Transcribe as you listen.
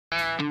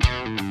Hello,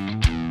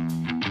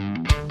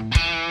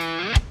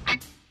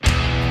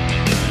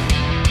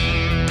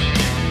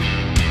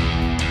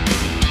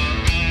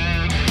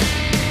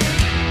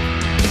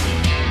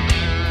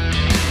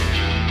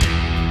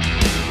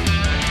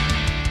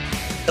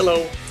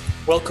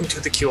 welcome to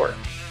The Cure.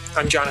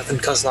 I'm Jonathan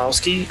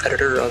Kozlowski,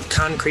 editor of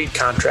Concrete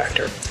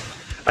Contractor.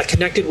 I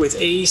connected with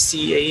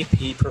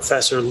ACAP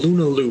Professor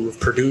Luna Liu of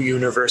Purdue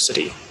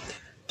University.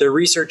 They're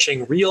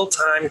researching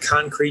real-time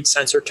concrete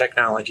sensor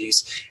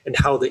technologies and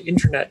how the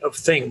Internet of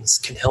Things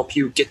can help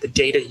you get the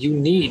data you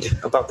need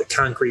about the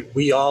concrete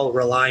we all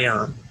rely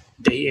on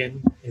day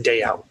in and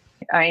day out.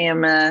 I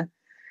am a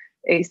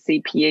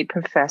CPA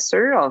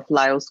professor of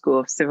Lyle School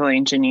of Civil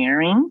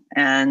Engineering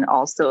and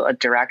also a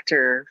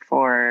director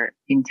for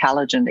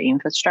Intelligent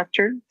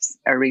Infrastructure,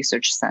 a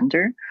research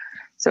center.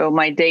 So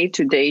my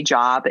day-to-day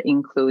job,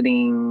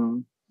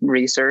 including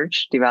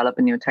research, develop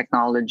new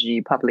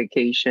technology,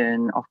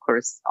 publication, of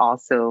course,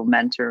 also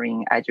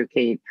mentoring,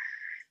 educate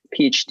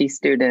PhD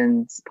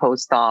students,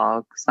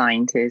 postdoc,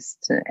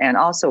 scientists, and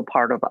also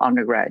part of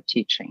undergrad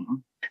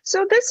teaching.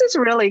 So this is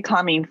really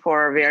coming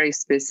for a very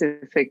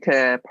specific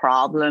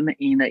problem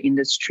in the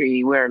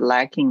industry. We're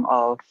lacking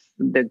of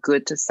the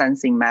good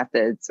sensing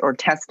methods or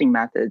testing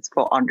methods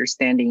for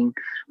understanding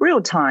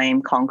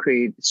real-time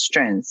concrete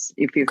strengths.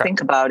 If you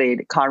think about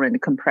it,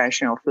 current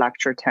compression or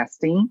fracture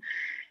testing,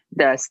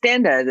 the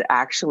standard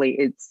actually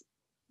it's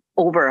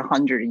over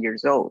 100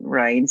 years old,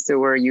 right? So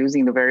we're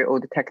using the very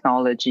old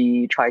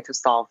technology, try to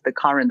solve the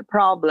current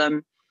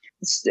problem.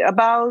 It's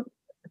about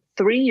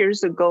 3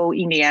 years ago,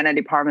 Indiana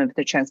Department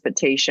of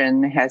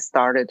Transportation has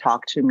started to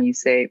talk to me,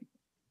 say,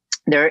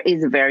 there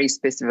is a very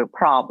specific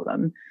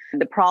problem.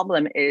 The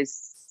problem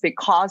is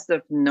because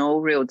of no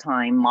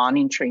real-time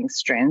monitoring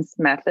strength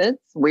methods,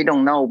 we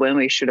don't know when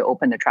we should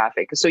open the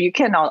traffic. So you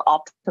cannot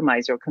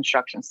optimize your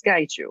construction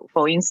schedule.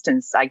 For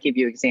instance, I give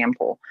you an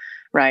example,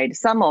 right?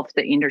 Some of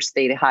the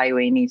interstate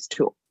highway needs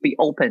to be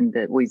opened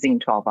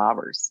within 12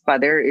 hours, but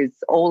there is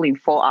only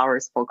 4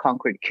 hours for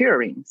concrete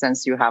curing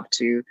since you have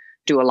to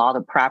do a lot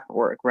of prep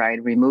work,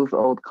 right? Remove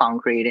old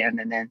concrete and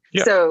then.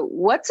 Yeah. So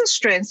what's the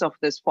strength of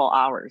this 4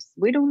 hours?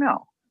 We don't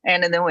know.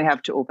 And then we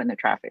have to open the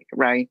traffic,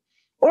 right?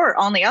 Or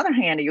on the other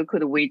hand, you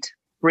could wait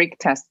brake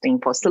testing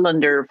for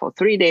cylinder for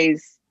 3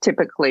 days,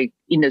 typically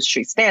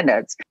industry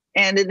standards.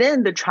 And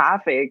then the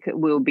traffic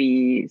will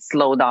be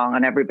slowed down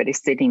and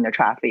everybody's sitting in the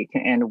traffic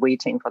and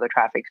waiting for the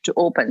traffic to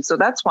open. So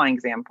that's one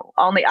example.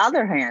 On the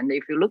other hand,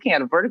 if you're looking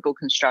at vertical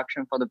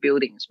construction for the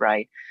buildings,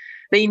 right?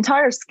 The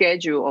entire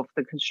schedule of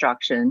the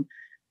construction,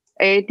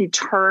 it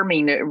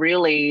determined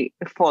really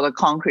for the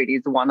concrete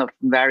is one of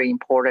very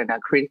important and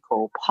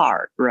critical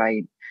part,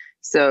 right?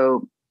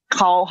 So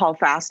how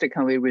fast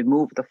can we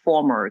remove the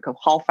formwork?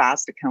 How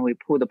fast can we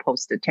put the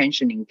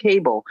post-tensioning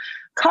cable?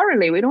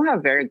 Currently, we don't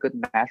have very good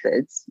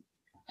methods.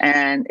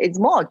 And it's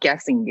more a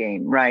guessing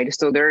game, right?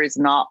 So there is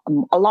not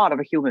a lot of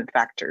human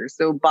factors.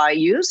 So by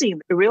using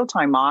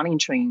real-time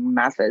monitoring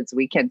methods,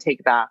 we can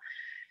take that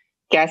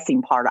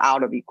guessing part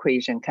out of the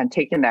equation, can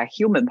take in that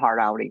human part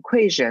out of the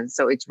equation.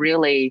 So it's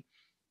really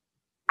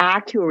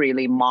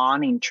accurately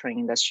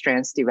monitoring the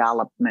strength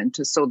development.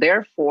 So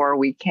therefore,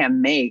 we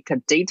can make a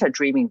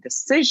data-driven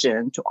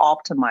decision to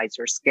optimize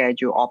your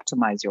schedule,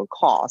 optimize your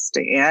cost,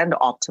 and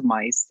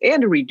optimize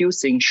and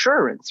reduce the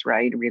insurance,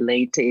 right,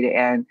 related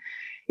and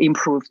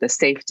improve the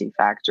safety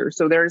factor.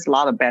 So there's a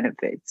lot of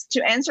benefits.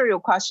 To answer your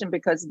question,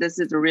 because this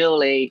is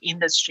really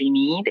industry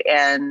need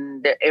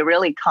and it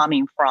really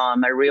coming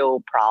from a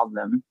real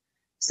problem.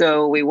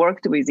 So we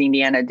worked with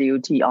Indiana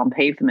DOT on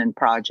Pavement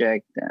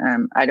project.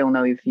 I don't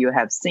know if you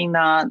have seen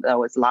that. That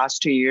was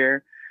last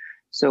year.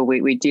 So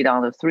we did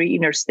on the 3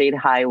 interstate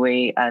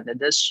highway. And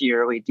this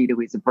year we did it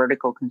with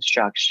vertical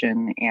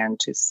construction and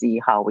to see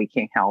how we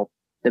can help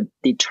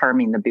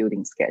determine the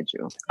building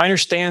schedule. I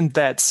understand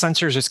that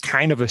sensors is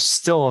kind of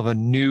still of a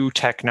new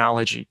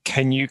technology.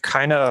 Can you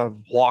kind of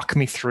walk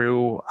me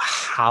through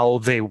how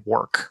they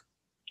work?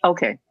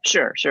 Okay,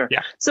 sure.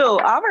 Yeah. So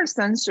our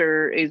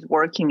sensor is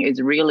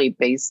really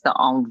based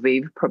on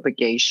wave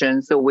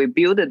propagation. So we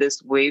build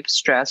this wave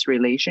stress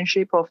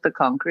relationship of the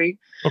concrete.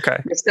 Okay.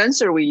 The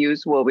sensor we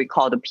use what we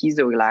call the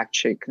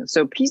piezoelectric.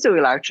 So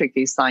piezoelectric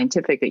is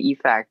scientific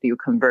effect. You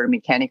convert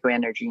mechanical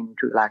energy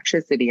into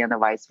electricity and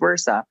vice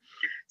versa.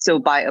 So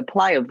by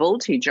apply a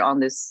voltage on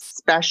this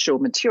special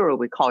material,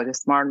 we call it a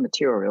smart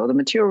material, the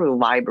material will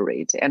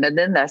vibrate and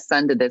then that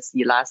send this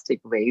elastic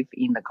wave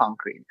in the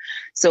concrete.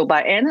 So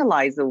by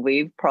analyze the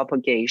wave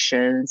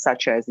propagation,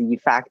 such as the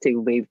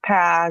effective wave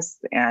path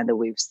and the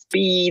wave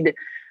speed,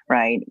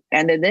 right?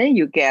 And then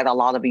you get a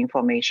lot of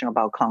information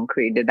about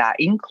concrete that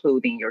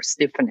including your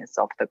stiffness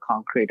of the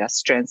concrete, the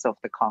strength of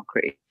the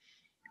concrete.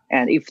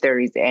 And if there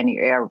is any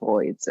air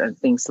voids and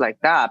things like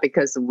that,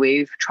 because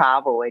wave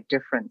travel at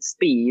different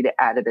speed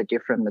at a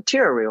different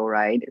material,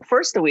 right?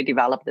 First, we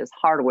developed this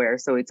hardware,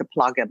 so it's a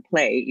plug and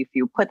play. If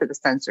you put the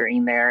sensor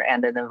in there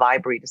and then the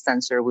vibrate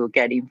sensor will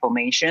get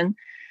information,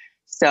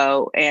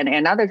 So, and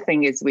another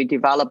thing is we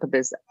develop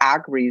this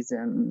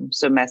algorithm,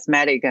 so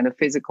mathematical and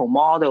physical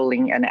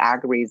modeling and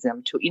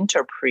algorithm to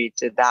interpret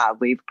that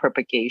wave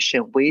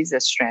propagation with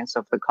the strength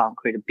of the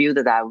concrete, build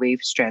that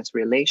wave strength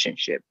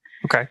relationship.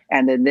 Okay.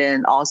 And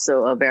then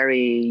also a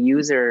very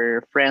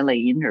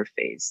user-friendly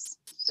interface.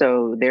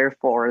 So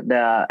therefore,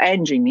 the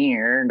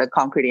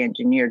concrete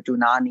engineer do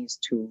not need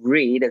to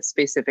read a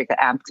specific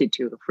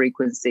amplitude,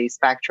 frequency,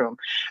 spectrum,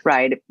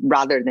 right?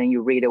 Rather than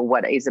you read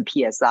what is a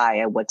PSI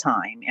at what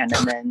time. And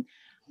then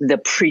the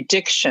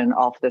prediction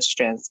of the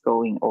strength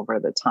going over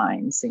the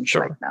time, things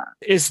like that.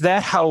 Is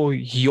that how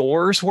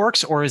yours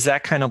works? Or is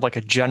that kind of like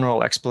a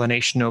general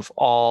explanation of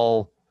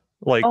all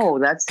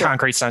that's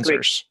concrete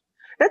sensors?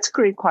 That's a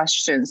great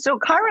question. So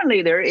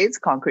currently there is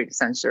concrete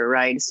sensor,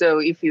 right? So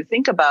if you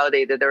think about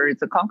it, there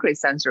is a concrete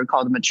sensor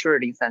called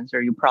maturity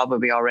sensor. You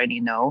probably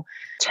already know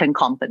 10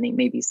 companies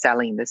maybe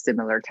selling the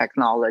similar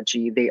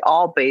technology. They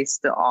all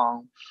based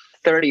on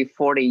 30,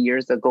 40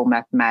 years ago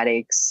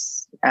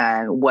mathematics.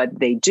 And what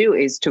they do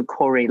is to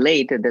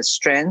correlate the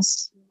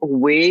strength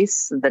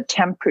with the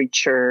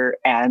temperature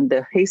and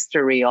the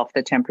history of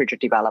the temperature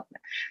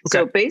development. Okay.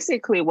 So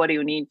basically what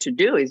you need to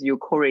do is you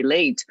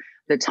correlate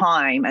the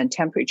time and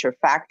temperature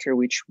factor,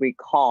 which we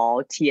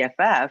call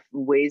TFF,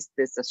 with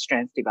this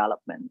strength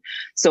development.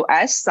 So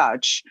as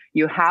such,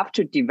 you have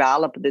to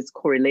develop this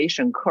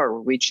correlation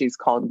curve, which is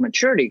called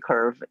maturity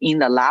curve in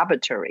the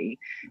laboratory.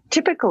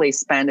 Typically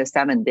spend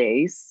 7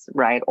 days,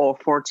 right, or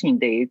 14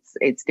 days.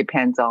 It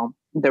depends on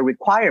the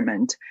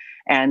requirement,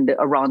 and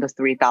around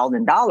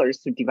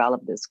 $3,000 to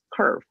develop this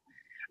curve,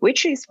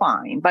 which is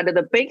fine. But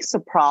the biggest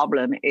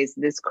problem is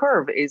this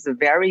curve is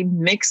very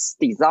mixed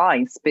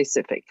design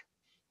specific.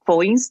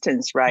 For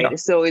instance, right? Yeah.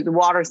 So it's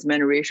water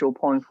cement ratio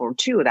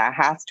 0.42. That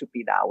has to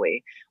be that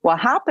way. What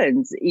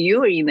happens,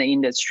 you're in the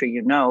industry,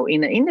 in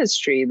the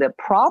industry, the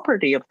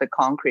property of the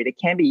concrete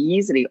can be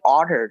easily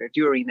altered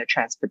during the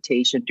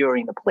transportation,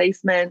 during the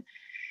placement.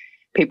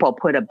 People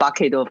put a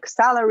bucket of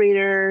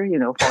accelerator,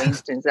 for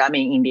instance,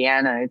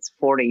 Indiana, it's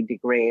 40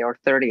 degrees or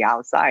 30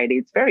 outside.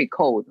 It's very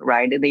cold,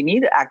 right? They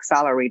need an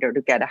accelerator to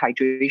get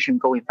hydration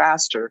going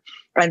faster.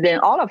 And then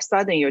all of a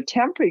sudden, your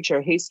temperature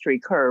history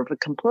curve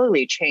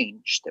completely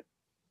changed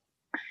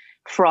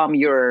from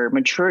your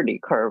maturity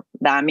curve.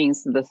 That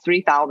means the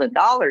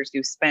 $3,000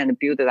 you spend to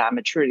build that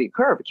maturity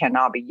curve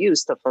cannot be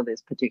used for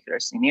this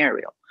particular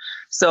scenario.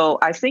 So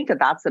I think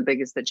that's the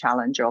biggest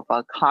challenge of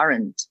a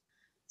current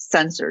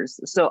sensors.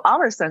 So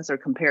our sensor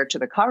compared to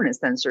the current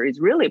sensor is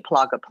really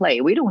plug and play.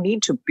 We don't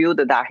need to build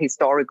that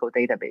historical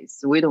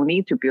database. We don't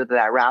need to build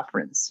that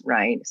reference,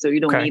 right? So you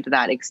don't need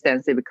that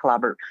extensive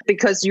collaboration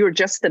because you're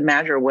just to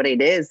measure what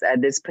it is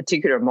at this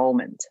particular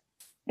moment.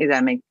 Does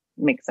that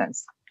make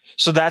sense?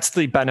 So that's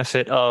the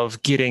benefit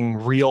of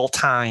getting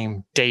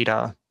real-time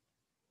data.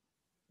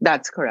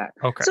 That's correct.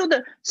 Okay.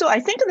 So I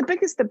think the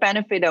biggest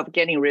benefit of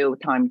getting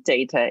real-time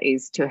data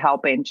is to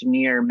help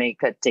engineer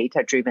make a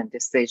data-driven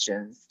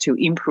decisions to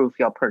improve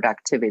your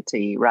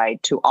productivity, right?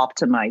 To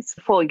optimize.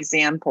 For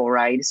example,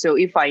 right? So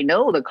if I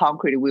know the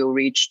concrete will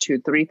reach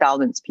to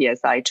 3,000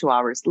 PSI 2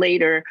 hours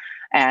later,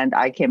 and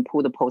I can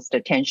pull the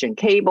post-tension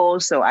cable,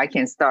 so I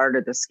can start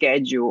the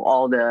schedule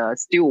all the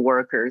steel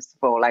workers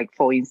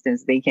for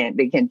instance, they can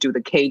do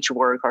the cage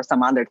work or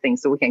some other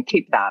things, so we can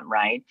keep them,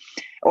 right?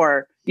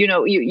 Or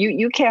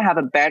you can have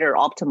a better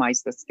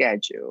optimized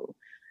schedule.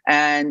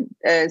 And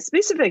a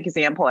specific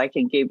example I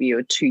can give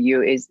you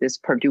is this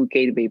Purdue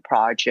Gateway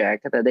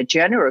project. The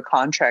general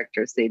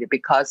contractor said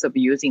because of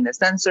using the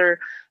sensor,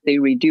 the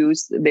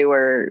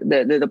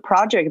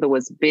project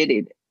was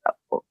bidded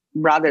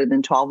rather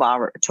than 12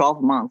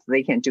 months,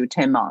 they can do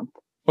 10 months.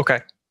 Okay.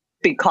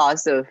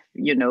 Because of,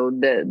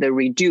 the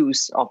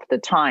reduce of the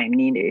time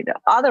needed.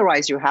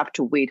 Otherwise, you have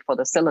to wait for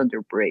the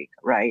cylinder break,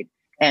 right?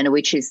 And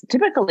which is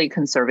typically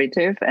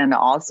conservative. And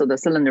also the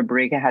cylinder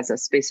break has a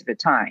specific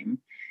time,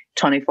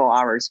 24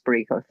 hours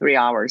break or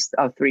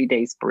 3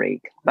 days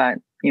break. But,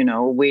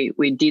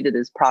 we did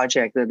this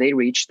project that they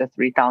reached the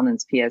 3,000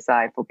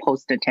 PSI for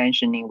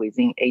post-tensioning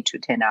within 8 to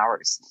 10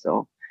 hours.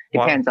 So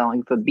depends on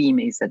if a beam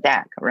is a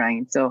deck,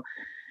 right? So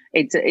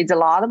it's a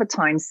lot of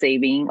time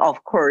saving.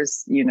 Of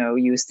course,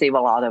 you save a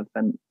lot of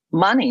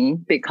money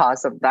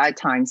because of that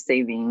time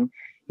saving.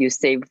 You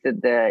save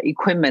the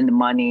equipment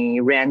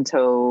money,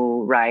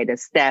 rental, right?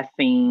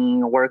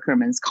 Staffing,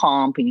 workman's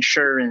comp,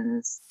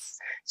 insurance.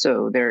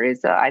 So there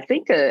is, I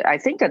think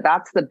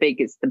that's the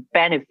biggest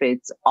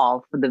benefits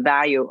of the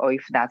value, or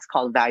if that's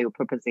called value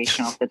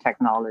proposition of the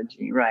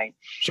technology, right?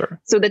 Sure.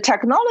 So the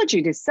technology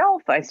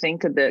itself, I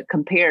think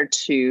compared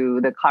to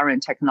the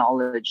current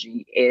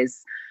technology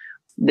is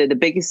the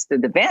biggest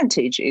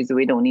advantage is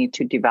we don't need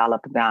to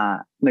develop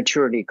that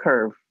maturity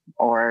curve,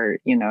 or,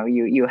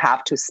 you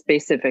have to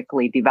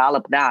specifically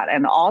develop that.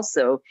 And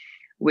also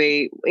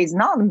it's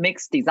not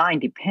mixed design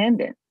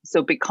dependent.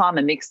 So become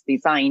a mixed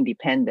design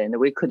independent.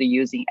 We could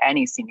use in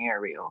any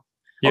scenario.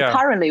 Yeah. Well,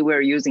 currently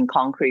we're using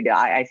concrete.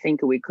 I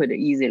think we could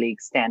easily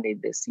extend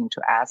this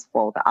into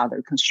asphalt,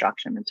 other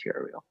construction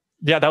material.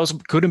 Yeah, that was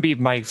going to be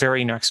my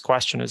very next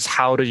question is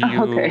how do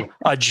you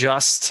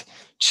adjust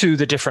to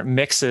the different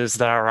mixes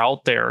that are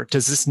out there?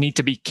 Does this need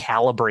to be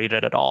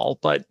calibrated at all?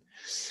 But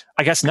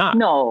I guess not.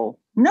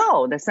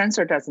 No, the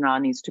sensor does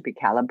not need to be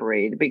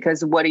calibrated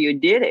because what you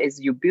did is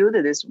you build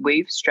this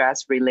wave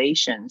stress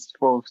relations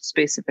for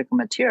specific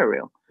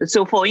material.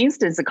 So for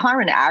instance, the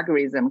current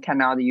algorithm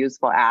cannot be used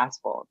for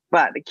asphalt,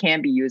 but it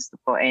can be used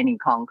for any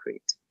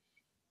concrete.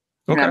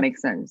 Okay. That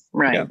makes sense,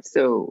 right? Yeah.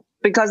 So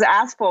because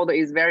asphalt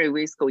is very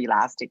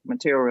viscoelastic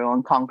material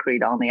and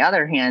concrete, on the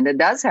other hand, it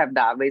does have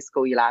that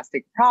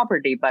viscoelastic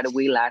property, but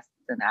way less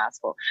than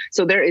asphalt.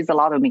 So there is a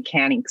lot of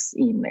mechanics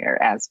in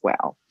there as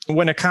well.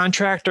 When a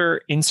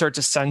contractor inserts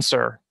a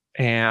sensor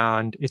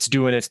and it's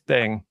doing its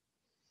thing,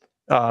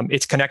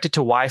 it's connected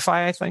to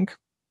Wi-Fi, I think.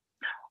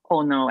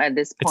 Oh, no, at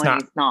this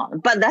point, it's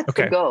not. But that's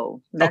the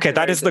goal.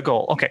 That is the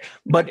goal. Okay.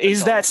 But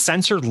is that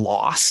sensor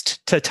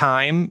lost to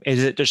time?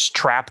 Is it just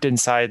trapped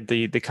inside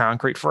the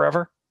concrete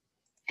forever?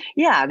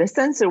 Yeah, the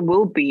sensor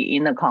will be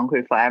in the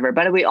concrete forever.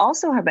 But we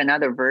also have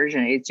another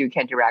version is you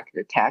can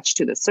directly attach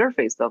to the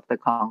surface of the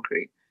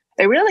concrete.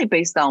 It really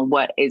based on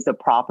what is the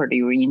property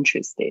you're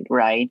interested,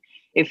 right?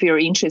 If you're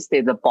interested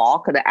in the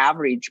bulk, the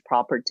average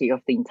property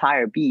of the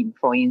entire beam,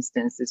 for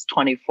instance, is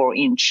 24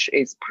 inch,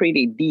 is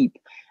pretty deep.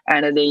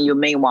 And then you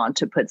may want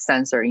to put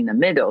sensor in the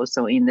middle.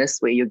 So in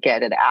this way, you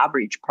get an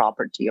average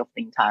property of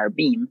the entire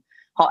beam.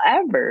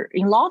 However,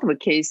 in a lot of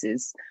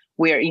cases,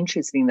 we are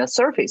interested in the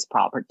surface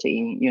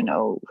property,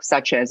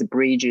 such as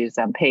bridges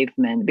and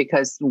pavement,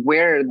 because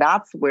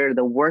that's where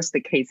the worst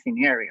case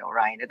scenario,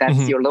 right?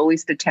 That's your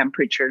lowest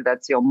temperature.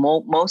 That's your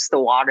most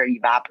water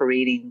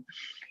evaporating.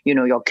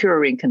 Your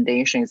curing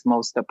condition is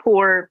most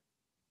poor.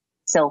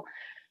 So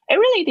it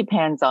really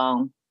depends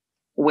on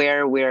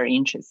where we're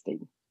interested.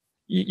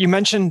 You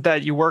mentioned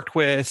that you worked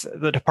with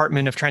the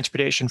Department of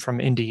Transportation from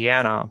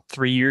Indiana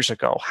 3 years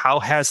ago. How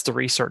has the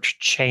research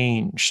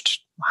changed?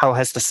 How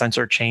has the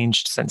sensor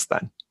changed since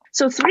then?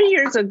 So 3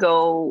 years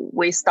ago,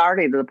 we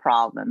started the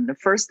problem.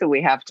 First,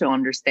 we have to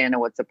understand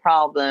what's the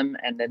problem.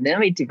 And then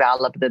we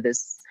developed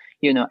this,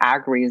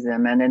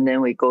 algorithm. And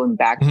then we go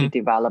back to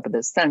develop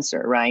the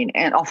sensor, right?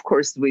 And of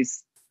course,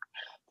 with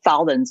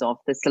thousands of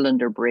the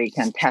cylinder break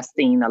and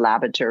testing in the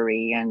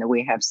laboratory. And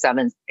we have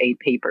 7-8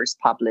 papers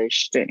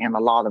published and a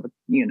lot of,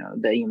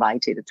 the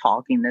invited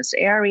talk in this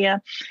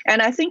area.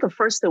 And I think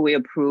first we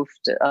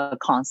approved a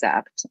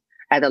concept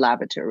at the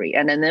laboratory.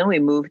 And then we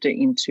moved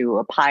into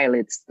a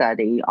pilot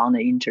study on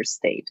the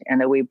interstate.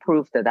 And then we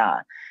proved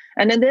that.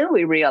 And then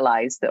we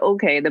realized,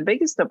 okay, the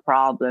biggest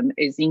problem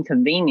is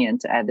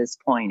inconvenient at this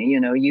point.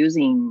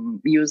 Using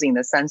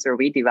the sensor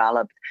we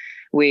developed,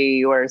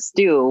 we were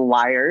still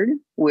wired.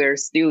 We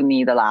still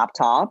need a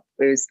laptop.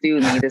 We still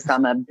need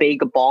some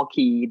big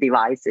bulky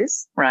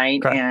devices,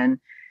 right? Okay.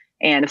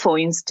 And for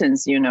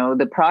instance,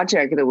 the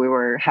project that we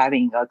were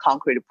having a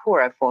concrete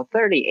pour at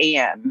 4:30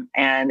 a.m.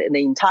 and the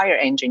entire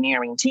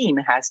engineering team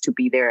has to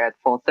be there at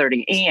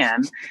 4:30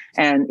 a.m.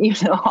 and,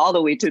 all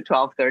the way to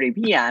 12:30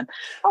 p.m.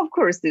 Of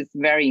course, it's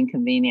very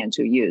inconvenient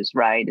to use,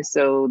 right?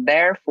 So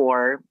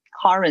therefore,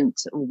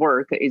 current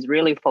work is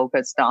really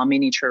focused on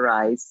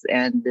miniaturize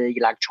and the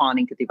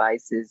electronic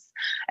devices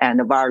and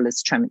the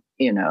wireless,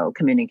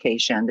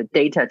 communication, the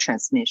data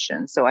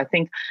transmission. So I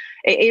think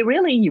it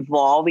really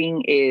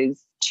evolving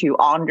is to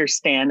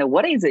understand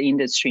what is the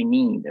industry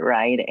need,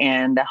 right?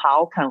 And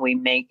how can we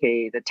make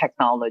the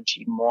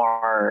technology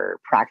more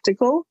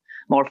practical,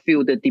 more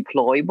field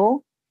deployable,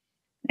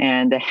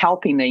 and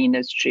helping the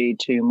industry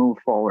to move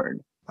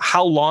forward.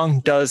 How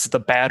long does the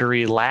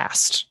battery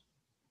last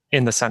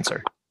in the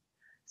sensor?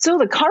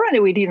 So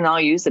currently we did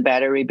not use the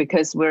battery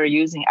because we're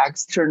using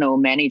external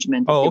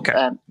management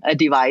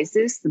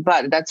devices,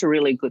 but that's a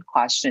really good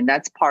question.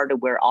 That's part of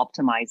where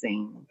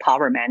optimizing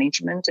power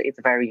management is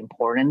a very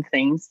important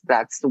thing.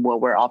 That's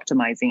what we're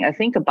optimizing. I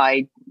think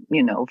by,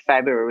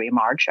 February,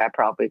 March, I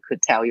probably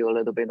could tell you a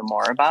little bit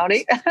more about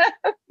it.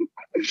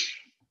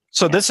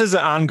 So this is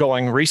an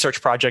ongoing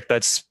research project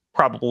that's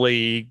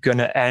probably going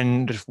to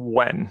end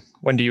when?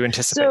 When do you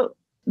anticipate?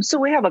 So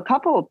we have a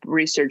couple of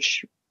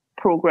research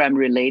program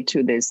related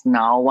to this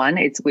now. One,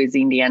 it's with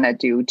Indiana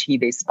DOT.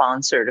 They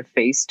sponsored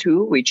phase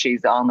 2, which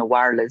is on the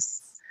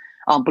wireless,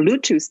 on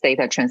Bluetooth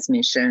data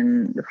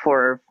transmission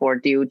for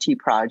DOT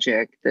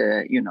project.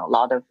 A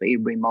lot of it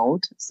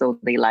remote, so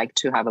they like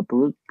to have a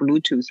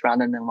Bluetooth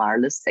rather than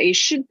wireless. It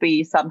should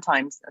be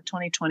sometimes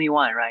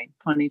 2021, right?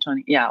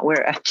 2020. Yeah,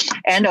 we're at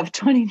end of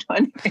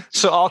 2020.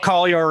 So I'll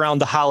call you around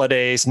the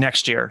holidays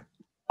next year.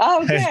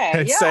 Okay.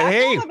 And say,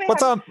 hey,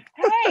 what's up?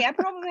 Hey, I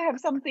probably have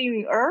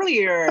something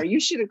earlier. You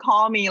should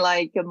call me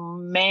like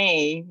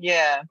May.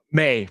 Yeah.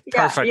 May.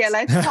 Perfect. Yeah,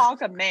 let's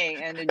talk May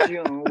and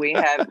June. We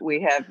have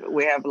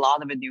a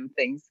lot of new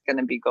things going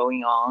to be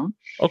going on.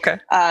 Okay.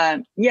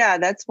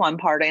 That's one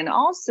part. And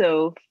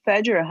also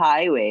Federal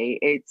Highway,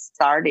 it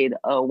started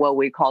what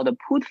we call the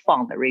put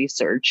fund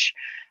research.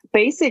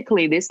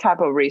 Basically, this type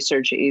of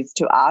research is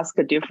to ask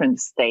different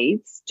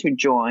states to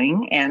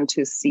join and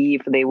to see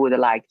if they would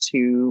like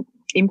to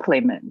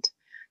implement.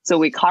 So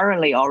we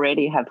currently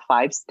already have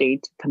 5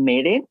 states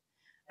committed.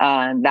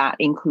 that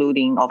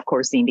including, of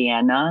course,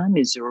 Indiana,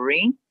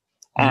 Missouri,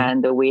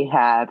 and we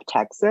have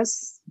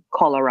Texas,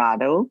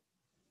 Colorado,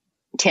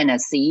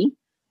 Tennessee,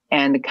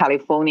 and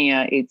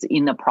California. It's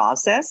in the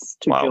process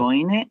to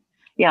join it.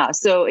 Yeah,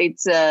 so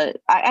it's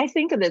I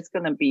think that's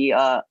going to be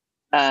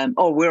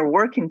we're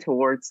working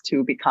towards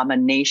to become a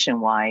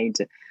nationwide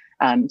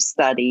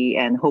study,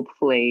 and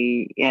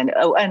hopefully, and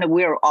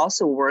we're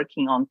also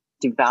working on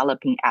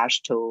developing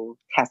AASHTO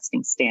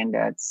testing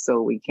standards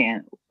so we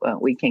can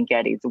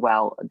get it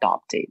well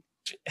adopted.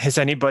 Has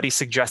anybody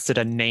suggested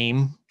a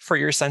name for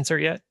your sensor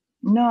yet?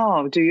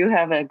 No. Do you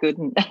have a good?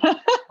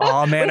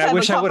 Oh man, I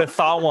wish I would have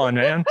thought one,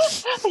 man.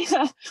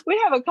 Yeah, we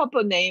have a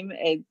couple names.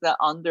 It's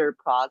under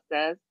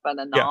process, but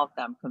none of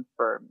them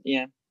confirmed.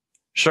 Yeah.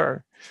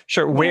 Sure.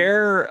 Yeah.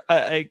 Where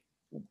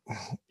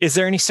is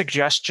there any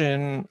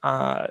suggestion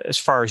as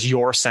far as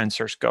your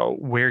sensors go,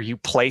 where you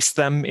place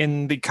them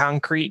in the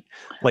concrete?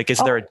 Like, is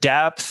there a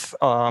depth?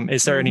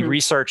 Is there any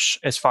research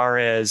as far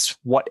as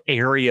what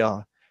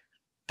area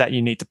that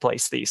you need to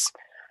place these?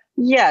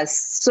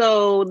 Yes.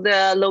 So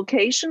the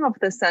location of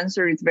the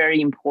sensor is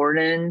very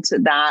important.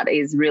 That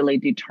is really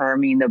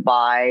determined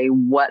by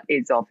what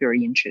is of your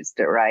interest,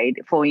 right?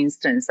 For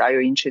instance, are you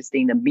interested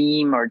in the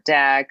beam or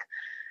deck?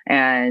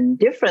 And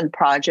different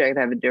projects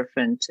have a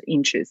different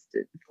interest.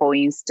 For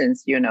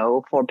instance,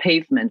 for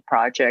pavement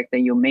project,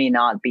 that you may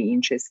not be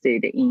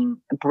interested in.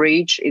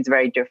 Bridge is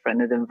very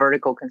different than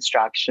vertical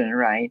construction,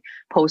 right?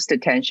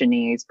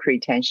 Post-tensioning is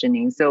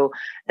pre-tensioning. So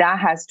that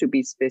has to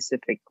be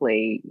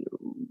specifically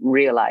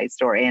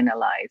realized or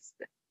analyzed.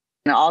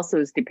 And also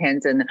it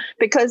depends on,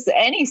 because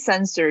any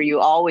sensor, you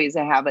always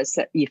have a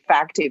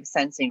effective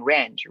sensing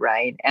range,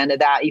 right? And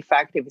that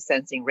effective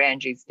sensing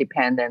range is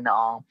dependent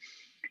on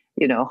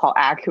how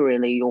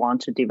accurately you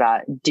want to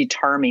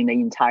determine the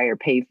entire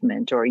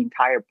pavement or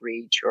entire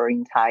bridge or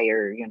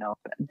entire,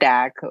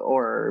 deck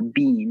or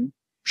beam.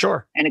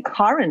 Sure. And the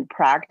current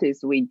practice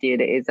we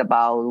did is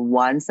about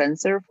one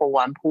sensor for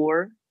one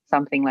pour,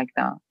 something like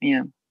that.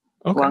 Yeah.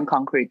 Okay. One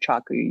concrete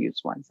truck, you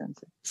use one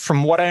sensor.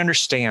 From what I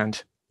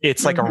understand,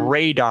 it's like a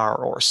radar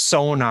or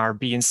sonar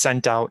being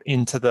sent out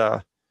into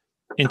the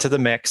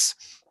mix,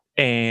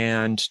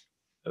 and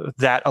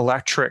that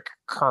electric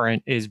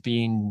current is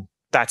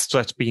that's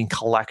what's being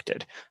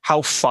collected.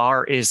 How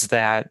far is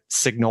that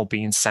signal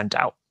being sent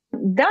out?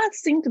 That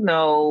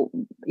signal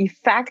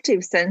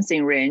effective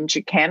sensing range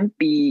can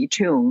be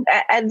tuned.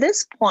 At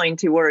this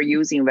point, we're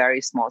using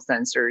very small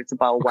sensors,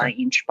 about 1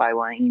 inch by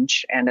 1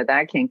 inch, and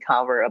that can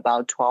cover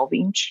about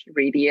 12-inch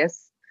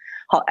radius.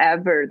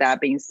 However, that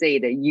being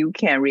said, you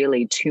can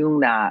really tune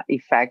that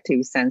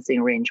effective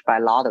sensing range by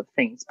a lot of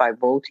things, by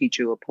voltage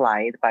you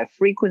applied, by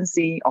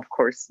frequency, of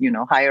course,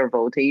 higher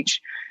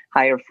voltage,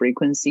 higher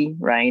frequency,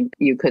 right?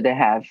 You could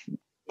have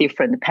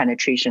different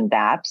penetration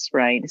depths,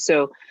 right?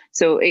 So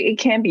it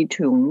can be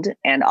tuned,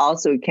 and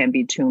also it can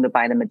be tuned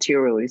by the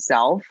material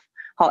itself.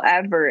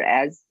 However,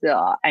 as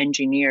the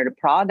engineered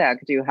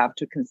product, you have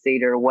to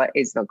consider what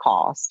is the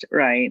cost,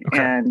 right? Okay.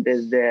 And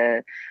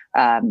the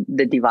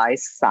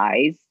device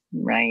size,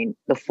 right?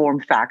 The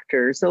form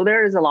factor. So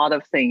there's a lot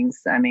of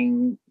things. I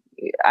mean,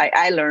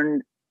 I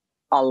learned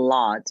a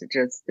lot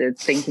just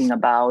thinking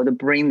about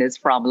bring this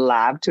from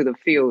lab to the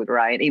field,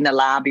 right? In the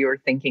lab, you're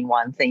thinking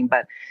one thing,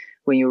 but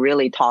when you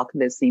really talk to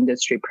this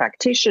industry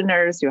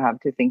practitioners, you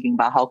have to thinking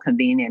about how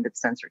convenient the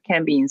sensor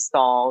can be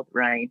installed,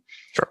 right?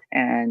 Sure.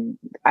 And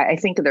I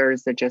think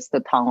there's just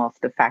a ton of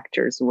the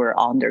factors we're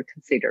under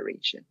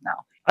consideration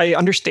now. I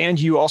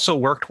understand you also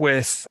worked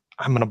with,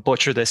 I'm going to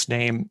butcher this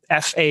name,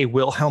 F.A.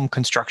 Wilhelm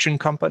Construction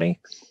Company.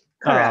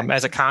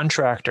 As a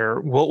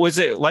contractor. What was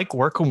it like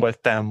working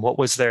with them? What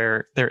was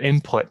their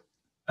input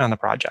on the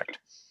project?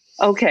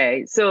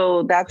 Okay,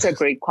 so that's a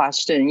great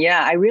question.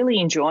 Yeah, I really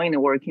enjoy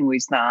working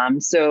with them.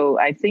 So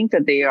I think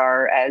that they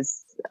are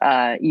as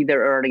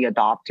either early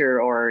adopter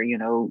or,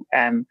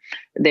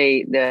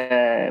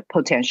 the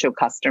potential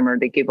customer,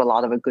 they give a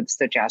lot of good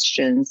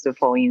suggestions. So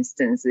for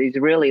instance, is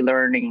really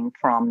learning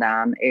from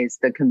them is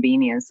the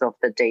convenience of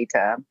the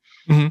data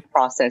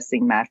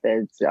processing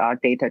methods,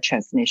 data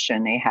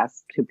transmission. It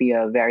has to be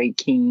very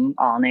keen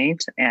on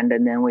it. And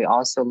then we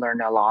also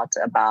learn a lot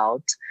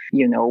about,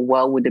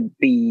 what would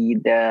be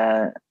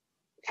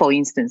for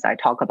instance, I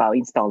talk about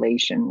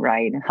installation,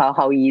 right?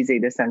 How easy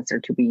the sensor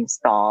to be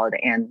installed,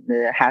 and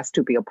it has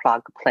to be a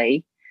plug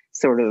play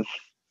sort of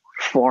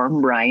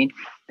form, right?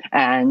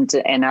 And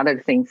another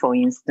thing, for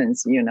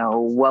instance,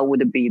 what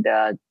would be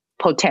the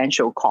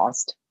potential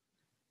cost?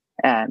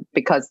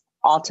 Because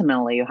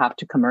ultimately you have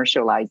to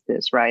commercialize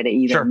this, right?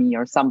 Either me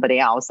or somebody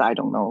else, I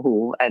don't know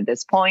who at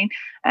this point.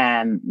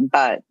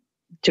 But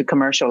to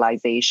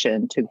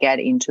commercialization, to get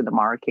into the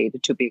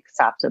market, to be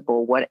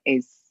acceptable, what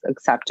is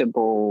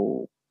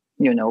acceptable,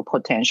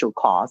 potential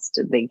cost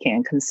they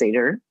can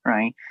consider,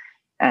 right?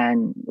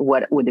 And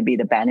what would be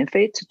the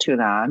benefit to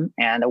them,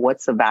 and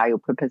what's the value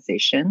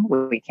proposition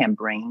we can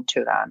bring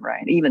to them,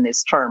 right? Even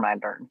this term I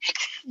learned.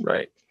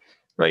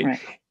 Right.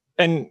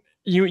 And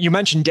You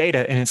mentioned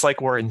data, and it's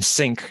like we're in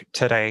sync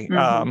today.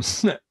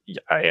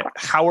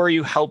 How are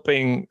you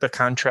helping the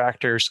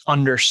contractors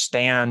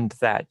understand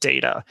that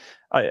data?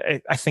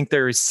 I think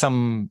there is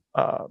some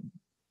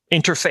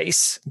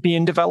interface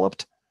being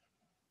developed.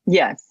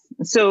 Yes.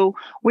 So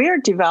we are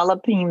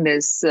developing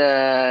this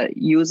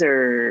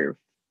user-friendly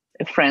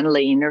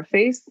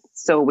interface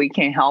so we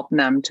can help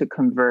them to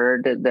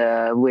convert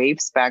the wave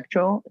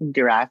spectrum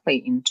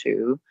directly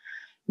into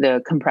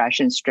the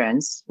compression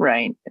strengths,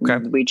 right?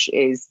 Okay. Which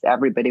is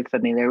everybody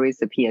familiar with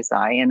the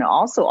PSI. And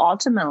also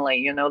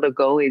ultimately, the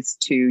goal is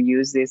to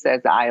use this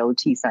as an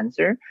IoT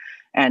sensor.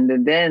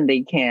 And then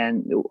they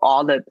can,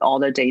 all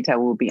the data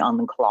will be on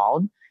the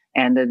cloud.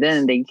 And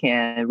then they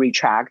can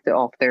retract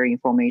of their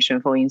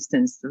information. For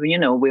instance,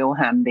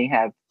 Wilhelm, they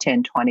have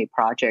 10, 20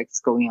 projects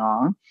going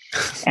on.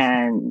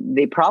 And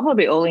they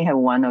probably only have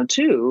one or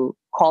two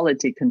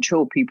quality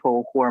control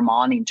people who are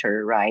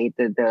monitor, right,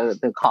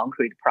 the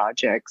concrete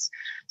projects.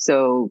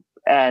 So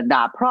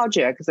that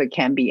project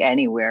can be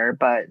anywhere,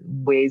 but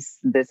with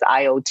this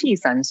IoT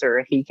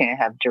sensor, he can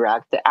have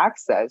direct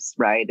access,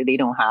 right? They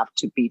don't have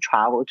to be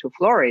travel to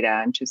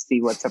Florida and to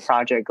see what's a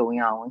project going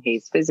on when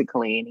he's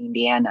physically in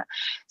Indiana.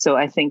 So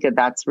I think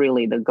that's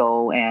really the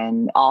goal.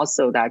 And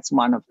also that's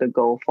one of the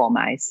goals for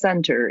my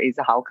center is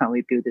how can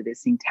we build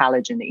this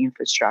intelligent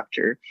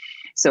infrastructure?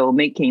 So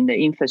making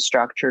the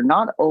infrastructure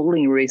not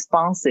only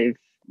responsive,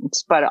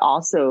 but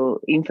also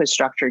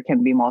infrastructure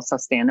can be more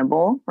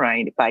sustainable,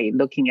 right? By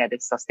looking at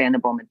its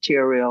sustainable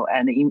material,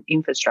 and the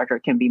infrastructure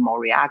can be more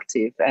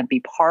reactive and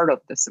be part of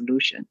the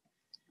solution.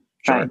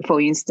 Sure. Right?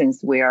 For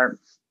instance, we are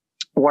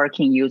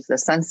use the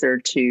sensor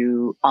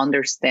to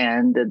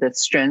understand the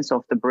strength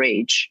of the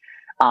bridge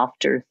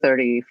after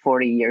 30,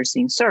 40 years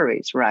in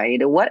service,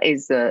 right? What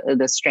is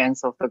the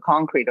strength of the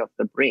concrete of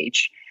the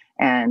bridge?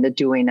 And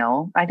do we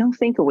know? I don't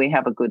think we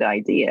have a good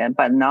idea,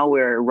 but now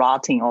we're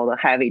routing all the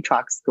heavy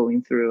trucks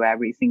going through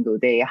every single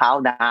day,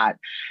 how that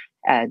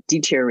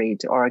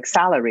deteriorate or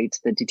accelerate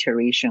the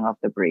deterioration of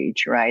the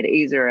bridge, right?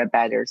 Is there a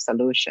better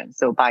solution?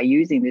 So by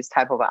using this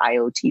type of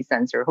IoT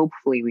sensor,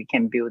 hopefully we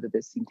can build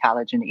this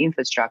intelligent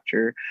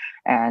infrastructure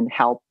and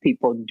help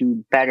people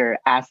do better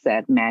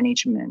asset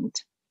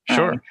management.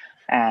 Sure. Right?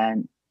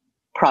 And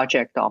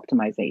project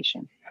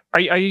optimization. Are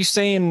you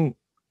saying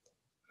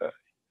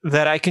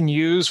that I can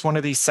use one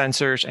of these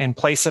sensors and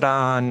place it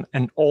on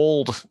an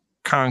old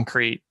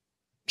concrete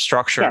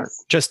structure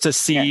just to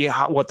see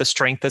what the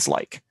strength is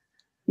like?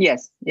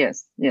 Yes.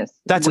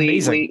 That's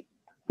amazing.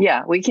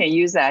 We can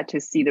use that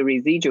to see the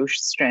residual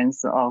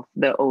strength of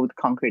the old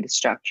concrete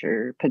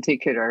structure.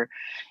 Particular,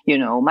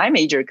 my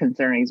major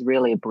concern is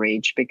really a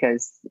bridge,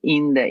 because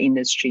in the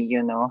industry,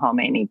 how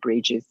many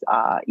bridges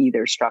are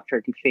either structure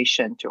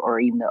deficient or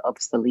in the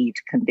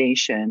obsolete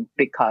condition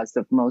because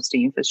of most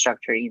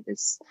infrastructure in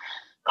this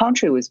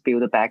country was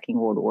built back in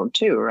World War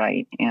II,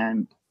 right?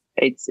 And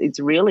it's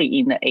really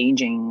in the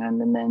aging,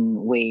 and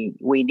then we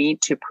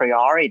need to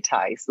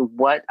prioritize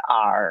what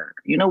are,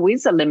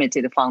 with the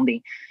limited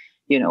funding,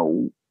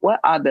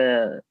 what are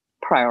the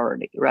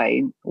priority,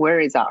 right? Where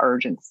is our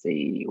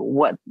urgency?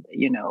 What,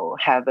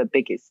 have a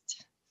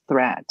biggest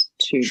threat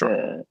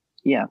to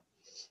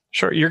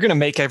Sure. You're going to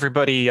make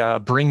everybody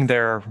bring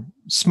their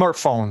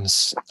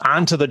smartphones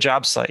onto the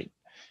job site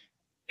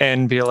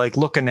and be like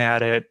looking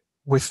at it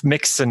with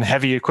mixed and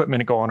heavy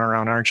equipment going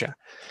around, aren't you?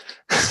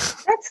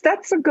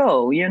 That's the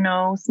goal,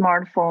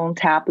 smartphone,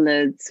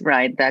 tablets,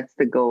 right? That's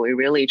the goal. We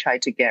really try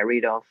to get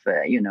rid of,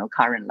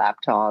 current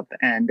laptop,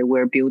 and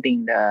we're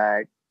building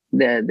the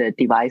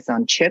device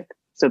on chip.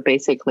 So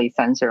basically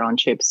sensor on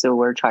chip. So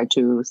we're trying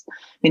to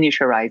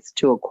miniaturize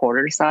to a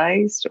quarter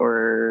size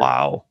or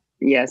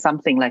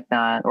something like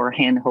that, or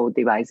handheld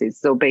devices.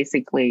 So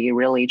basically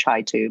really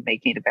try to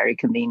make it very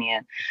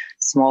convenient.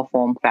 Small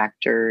form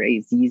factor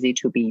is easy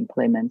to be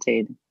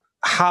implemented.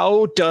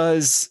 How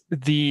does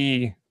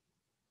the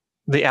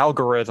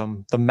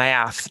algorithm, the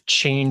math,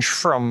 change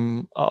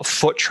from a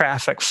foot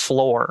traffic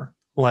floor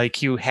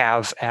like you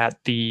have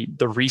at the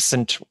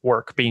recent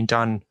work being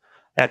done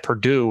at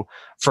Purdue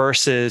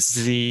versus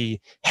the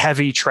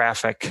heavy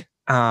traffic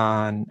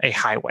on a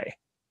highway?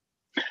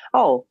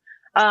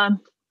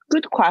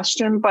 Good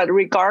question. But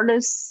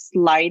regardless,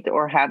 light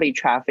or heavy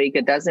traffic,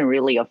 it doesn't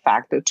really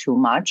affect too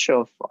much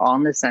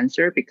on the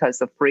sensor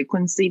because of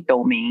frequency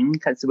domain,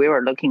 because we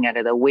were looking at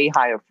it a way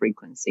higher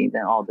frequency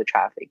than all the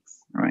traffics,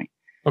 right?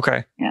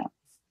 Okay. Yeah.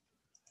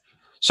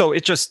 So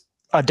it just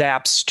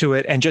adapts to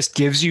it and just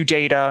gives you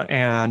data,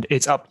 and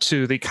it's up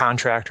to the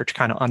contractor to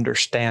kind of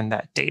understand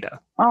that data.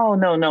 Oh,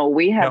 no.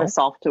 We have a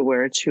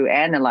software to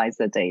analyze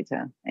the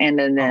data and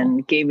then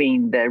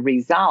giving the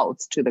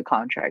results to the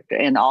contractor.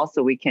 And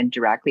also we can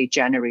directly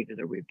generate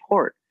the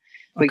report.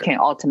 Okay. We can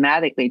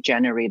automatically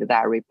generate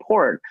that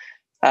report.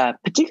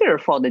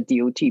 Particularly for the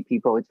DOT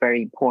people, it's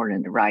very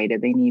important, right?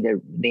 They need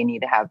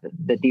to have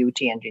the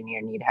DOT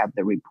engineer need to have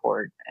the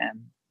report,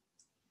 and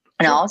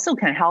also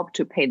can help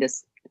to pay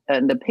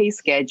the pay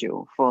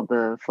schedule for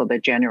the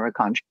general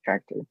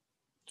contractor.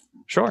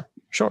 Sure.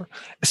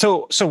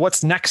 So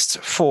what's next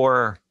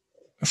for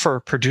for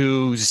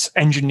Purdue's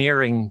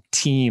engineering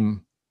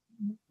team,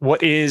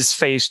 what is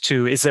phase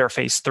 2? Is there a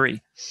phase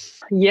 3?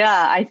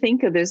 Yeah, I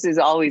think this is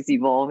always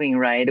evolving,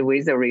 right?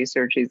 With the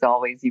research is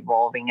always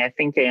evolving. I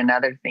think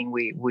another thing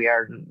we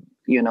are,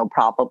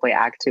 probably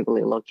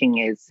actively looking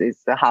is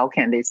how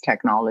can this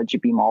technology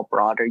be more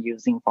broader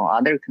using for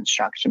other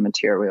construction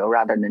material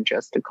rather than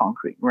just the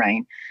concrete,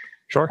 right?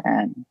 Sure.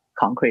 And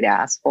concrete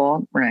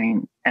asphalt, right?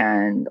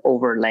 And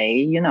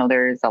overlay,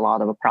 there is a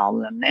lot of a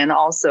problem. And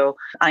also,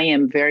 I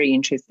am very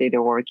interested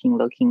in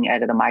looking at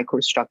the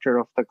microstructure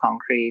of the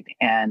concrete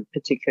and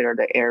particularly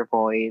the air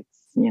voids,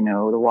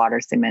 the water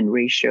cement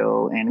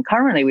ratio. And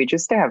currently, we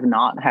just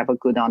not have a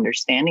good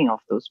understanding of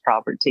those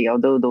property,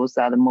 although those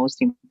are the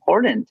most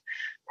important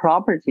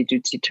property to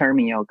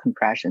determine your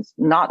compressions,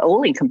 not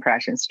only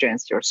compression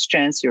strength,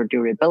 your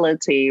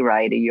durability,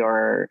 right?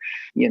 Your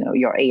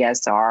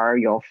ASR,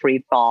 your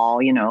free fall.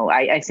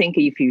 I think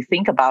if you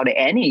think about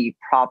any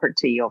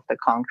property of the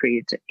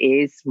concrete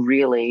is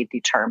really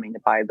determined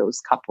by those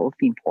couple of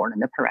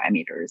important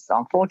parameters.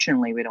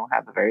 Unfortunately, we don't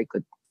have a very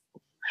good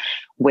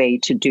way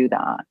to do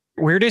that.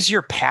 Where does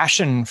your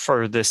passion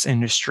for this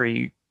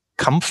industry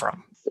come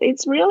from?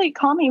 It's really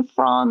coming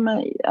from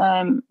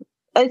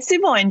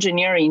civil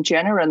engineering in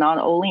general, not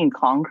only in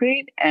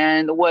concrete.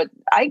 And what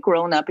I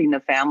grown up in the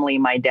family,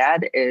 my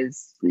dad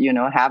is,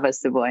 have a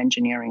civil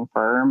engineering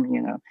firm,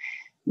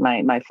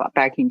 my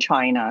back in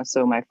China.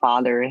 So my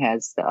father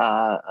has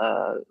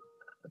a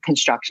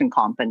construction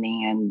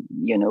company and,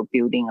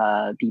 building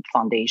a deep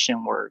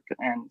foundation work.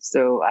 And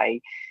so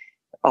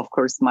of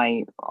course,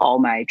 all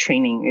my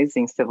training is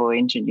in civil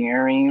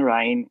engineering,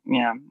 right?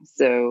 Yeah.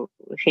 So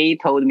he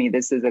told me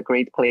this is a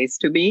great place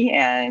to be,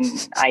 and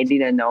I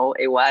didn't know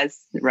it was,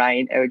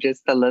 right? I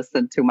just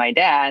listened to my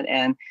dad,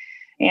 and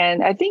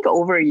I think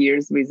over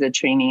years with the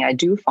training, I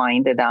do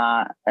find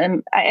that,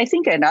 I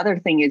think another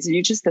thing is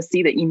you just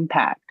see the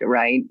impact,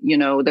 right?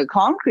 The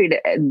concrete,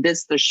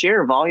 the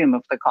sheer volume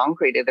of the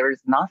concrete, there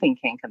is nothing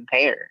can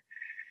compare.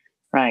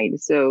 Right.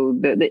 So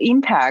the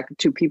impact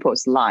to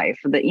people's life,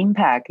 the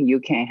impact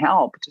you can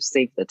help to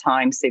save the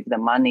time, save the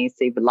money,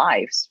 save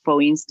lives. For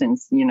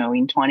instance, in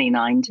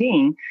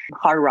 2019,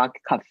 Hard Rock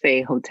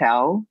Cafe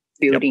Hotel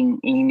building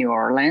in New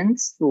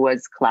Orleans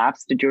was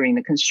collapsed during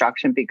the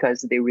construction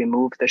because they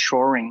removed the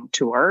shoring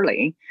too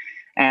early.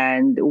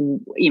 And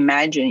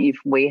imagine if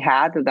we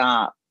had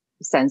that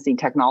sensing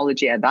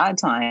technology at that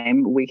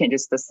time, we can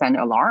just send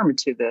alarm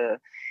to the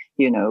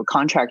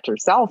contractor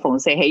cell phone,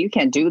 say, hey, you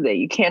can't do that.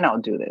 You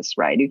cannot do this,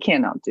 right? You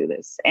cannot do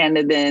this. And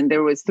then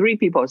there was 3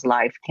 people's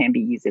life can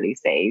be easily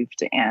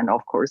saved. And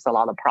of course, a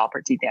lot of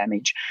property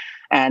damage.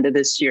 And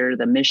this year,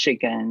 the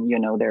Michigan,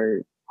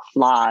 their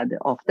flood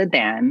of the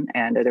dam,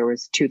 and there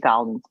was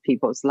 2,000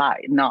 people's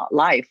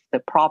life, the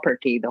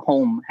property, the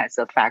home has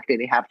affected.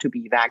 They have to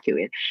be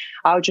evacuated.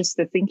 I was just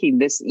thinking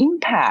this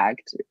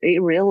impact,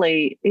 it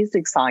really is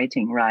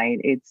exciting, right?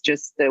 It's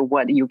just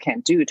what you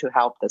can do to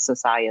help the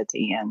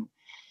society and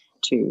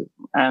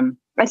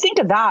I think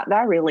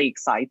that really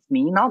excites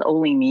me, not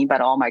only me,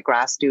 but all my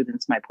grad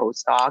students, my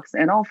postdocs,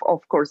 and of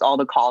course, all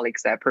the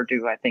colleagues at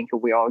Purdue. I think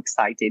we're all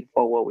excited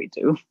for what we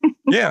do.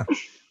 Yeah.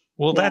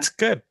 Well, yeah. That's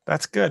good.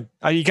 That's good.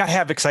 You got to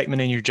have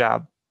excitement in your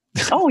job.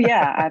 Oh,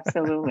 yeah,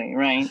 absolutely.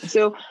 Right.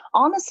 So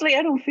honestly,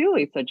 I don't feel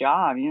it's a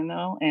job,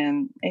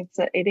 and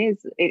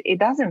it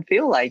doesn't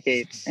feel like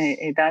it.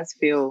 It does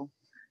feel,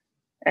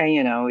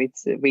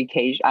 it's a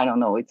vacation. I don't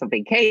know, it's a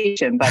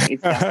vacation, but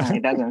it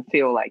definitely doesn't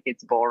feel like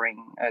it's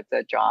boring as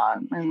a job.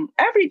 And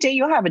every day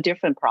you have a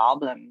different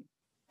problem.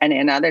 And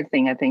another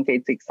thing I think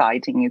it's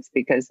exciting is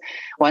because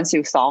once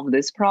you solve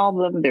this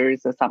problem, there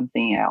is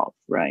something else,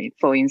 right?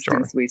 For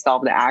instance, we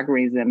solve the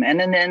algorithm and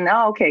then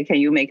okay, can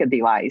you make a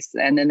device?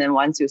 And then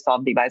once you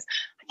solve the device,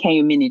 can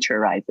you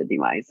miniaturize the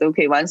device?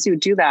 Okay, once you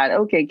do that,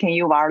 okay, can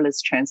you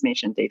wireless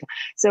transmission data?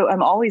 So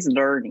I'm always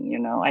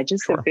learning, I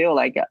just feel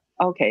like,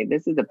 okay,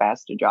 this is the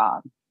best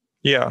job.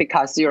 Yeah.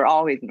 Because you're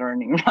always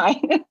learning,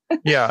 right?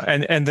 Yeah.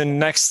 And the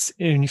next,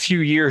 in a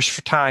few years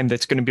for time,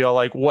 that's going to be all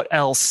like, what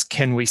else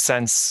can we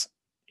sense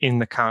in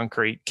the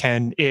concrete?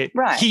 Can it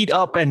heat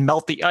up and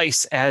melt the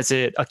ice as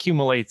it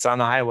accumulates on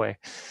the highway?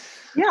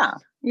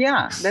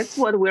 Yeah, that's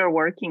what we're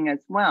working as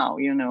well,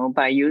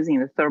 by using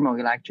the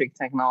thermoelectric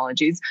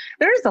technologies.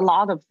 There is a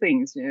lot of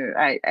things,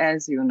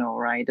 as you know,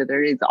 right?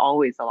 There is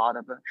always a lot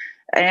of,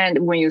 and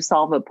when you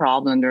solve a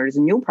problem, there is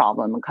a new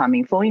problem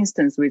coming. For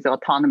instance, with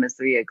autonomous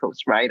vehicles,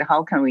 right?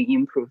 How can we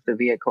improve the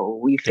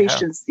vehicle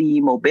efficiency,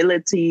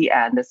 mobility,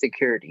 and the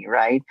security,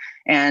 right?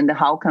 And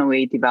how can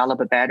we develop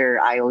a better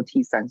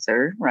IoT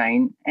sensor,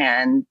 right?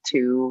 And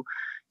to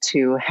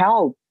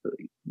help,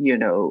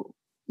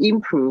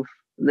 improve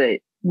the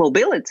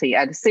mobility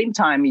at the same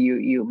time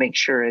you make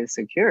sure it's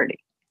security.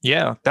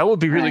 Yeah, that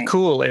would be really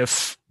cool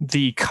if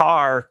the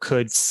car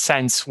could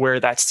sense where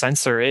that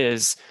sensor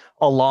is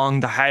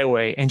along the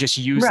highway and just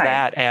use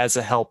that as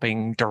a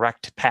helping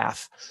direct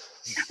path.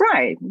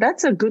 Right.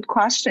 That's a good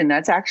question.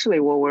 That's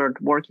actually what we're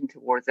working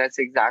towards. That's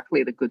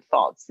exactly the good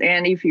thoughts.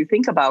 And if you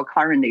think about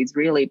currently, it's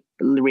really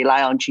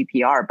rely on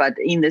GPR. But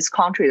in this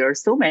country, there are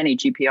so many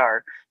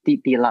GPR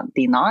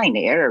denied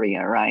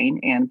area, right?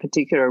 And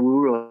particular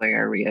rural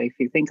area, if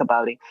you think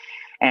about it.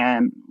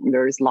 And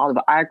there's a lot of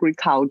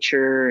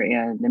agriculture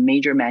and the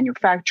major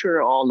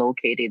manufacturer all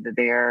located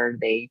there.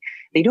 They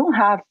don't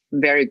have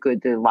very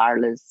good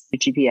wireless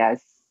GPS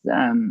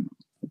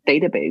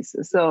database.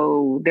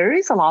 So there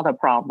is a lot of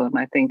problem.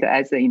 I think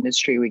as an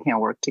industry, we can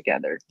work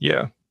together.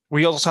 Yeah.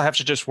 We also have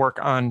to just work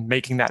on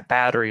making that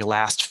battery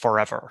last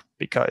forever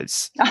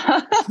because...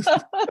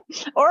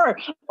 or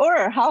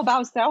how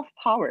about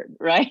self-powered,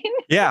 right?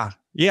 Yeah.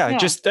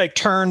 Just like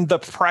turn the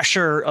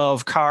pressure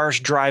of cars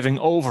driving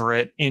over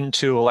it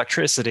into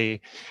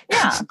electricity.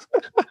 Yeah,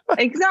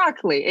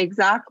 exactly.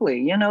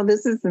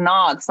 This is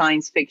not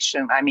science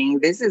fiction. I mean,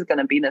 this is going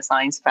to be the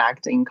science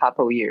fact in a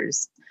couple of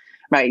years.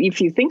 Right.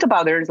 If you think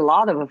about it, there's a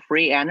lot of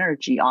free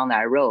energy on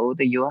that road.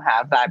 You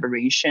have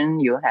vibration,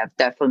 you have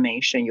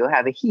deformation, you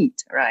have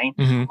heat, right?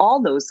 Mm-hmm.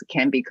 All those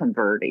can be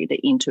converted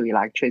into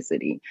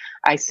electricity.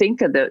 I think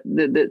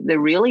the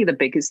really the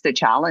biggest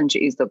challenge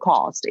is the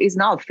cost. It's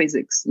not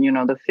physics.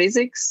 The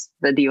physics,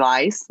 the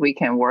device, we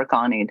can work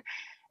on it.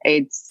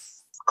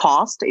 It's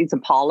cost, it's a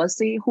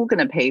policy. Who's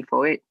going to pay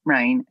for it,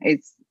 right?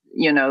 It's,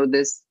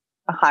 this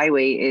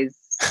highway is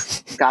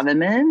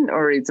government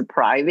or it's a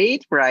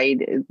private, right?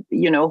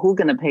 Who's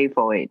going to pay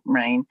for it,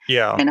 right?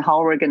 Yeah. And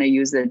how we're going to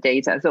use the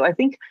data. So I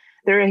think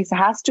there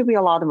has to be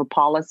a lot of a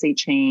policy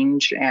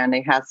change, and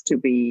it has to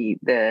be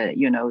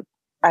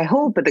I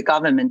hope the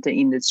government, the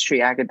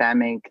industry,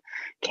 academic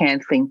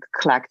can think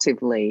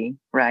collectively,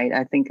 right?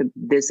 I think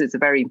this is a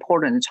very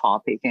important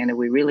topic, and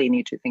we really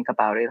need to think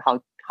about it,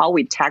 how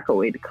we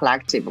tackle it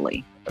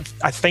collectively.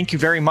 I thank you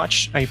very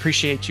much. I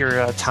appreciate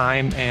your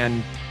time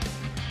and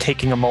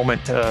taking a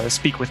moment to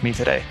speak with me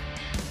today.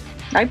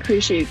 I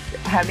appreciate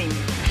having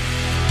you.